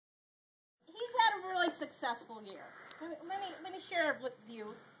successful year. Let me share with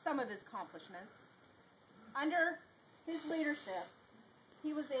you some of his accomplishments. Under his leadership,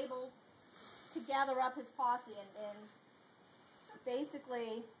 he was able to gather up his posse and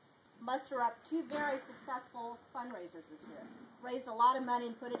basically muster up 2 very successful fundraisers this year. Raised a lot of money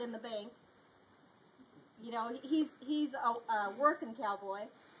and put it in the bank. You know, he's a working cowboy.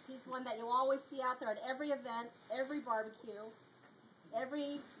 He's one that you'll always see out there at every event, every barbecue,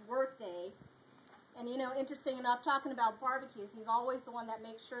 every work day. And, you know, interesting enough, talking about barbecues, he's always the one that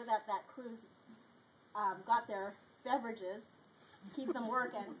makes sure that crew's got their beverages, keep them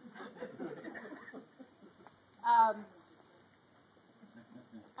working.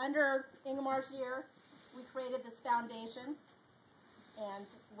 Under Ingmar's year, we created this foundation, and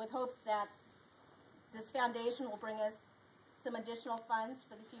with hopes that this foundation will bring us some additional funds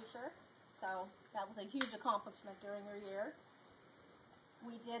for the future. So that was a huge accomplishment during your year.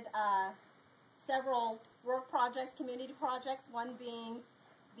 We did several work projects, community projects, one being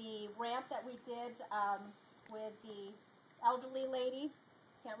the ramp that we did with the elderly lady.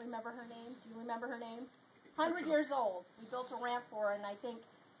 Can't remember her name. Do you remember her name? 100 years old. We built a ramp for her, and I think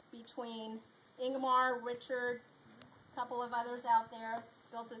between Ingmar, Richard, a couple of others out there,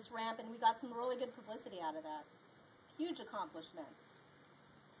 built this ramp, and we got some really good publicity out of that. Huge accomplishment.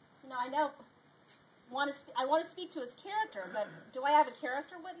 You know, I want to speak to his character, but do I have a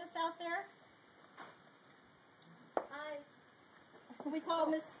character witness out there? Can we call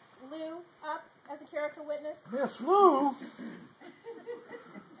Miss Lou up as a character witness? Miss Lou?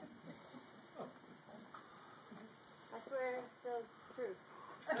 I swear to tell the truth.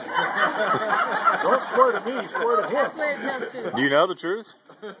 Don't swear to me, swear to him. I swear to tell the truth. Do you know the truth?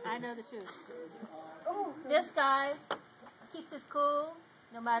 I know the truth. This guy keeps us cool,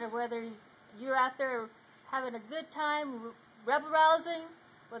 no matter whether you're out there having a good time, rebel-rousing,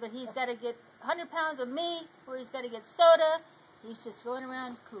 whether he's got to get 100 pounds of meat, or he's got to get soda. He's just going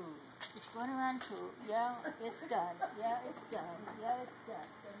around cool. Just going around cool. Yeah, it's done. Yeah, it's done. Yeah, it's done.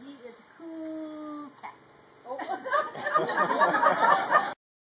 So he is a cool cat. And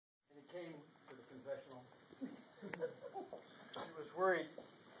he came to the confessional. He was worried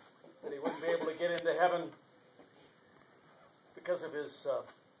that he wouldn't be able to get into heaven because of his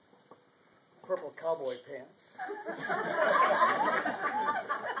purple cowboy pants.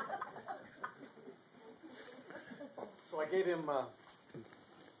 So I gave him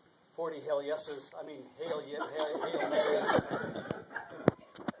 40 hail yeses, hail marys,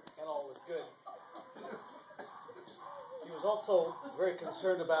 and all was good. He was also very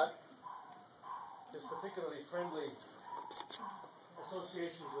concerned about his particularly friendly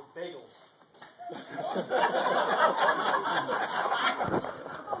associations with bagels.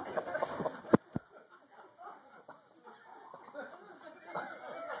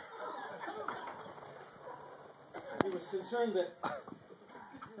 He was concerned that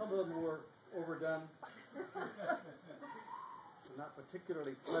some of them were overdone, not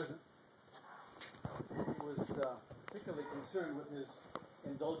particularly pleasant. He was particularly concerned with his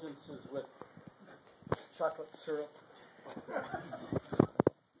indulgences with chocolate syrup,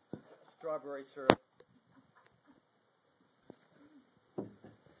 strawberry syrup,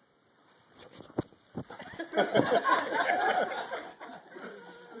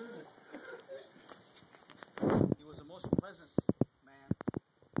 he was a most pleasant man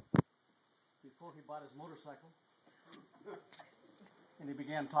before he bought his motorcycle, and he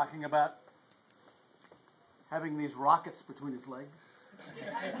began talking about having these rockets between his legs.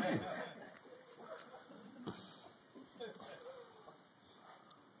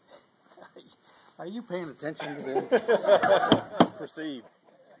 Are you paying attention to this? Proceed,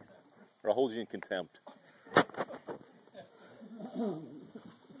 or I'll hold you in contempt. Ask me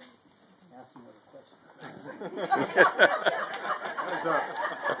another question.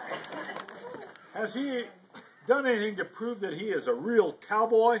 Has he done anything to prove that he is a real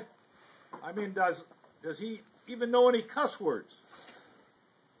cowboy? I mean, does he even know any cuss words?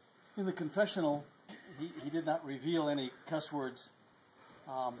 In the confessional, he did not reveal any cuss words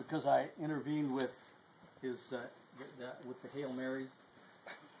because I intervened with his with the Hail Marys,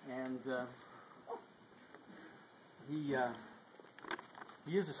 and he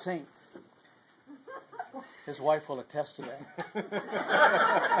is a saint. His wife will attest to that.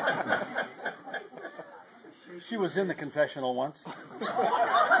 She was in the confessional once.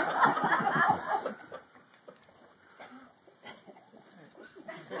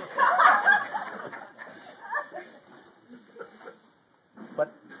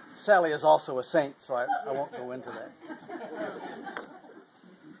 But Sally is also a saint, so I won't go into that.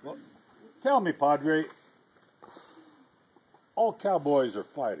 Well, tell me, Padre, all cowboys are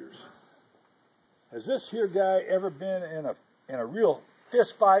fighters. Has this here guy ever been in a real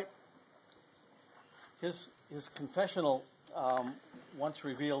fist fight? His confessional once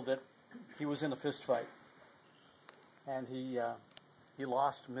revealed that he was in a fist fight, and he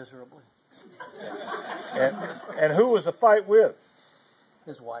lost miserably. And who was the fight with?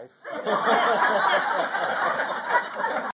 His wife.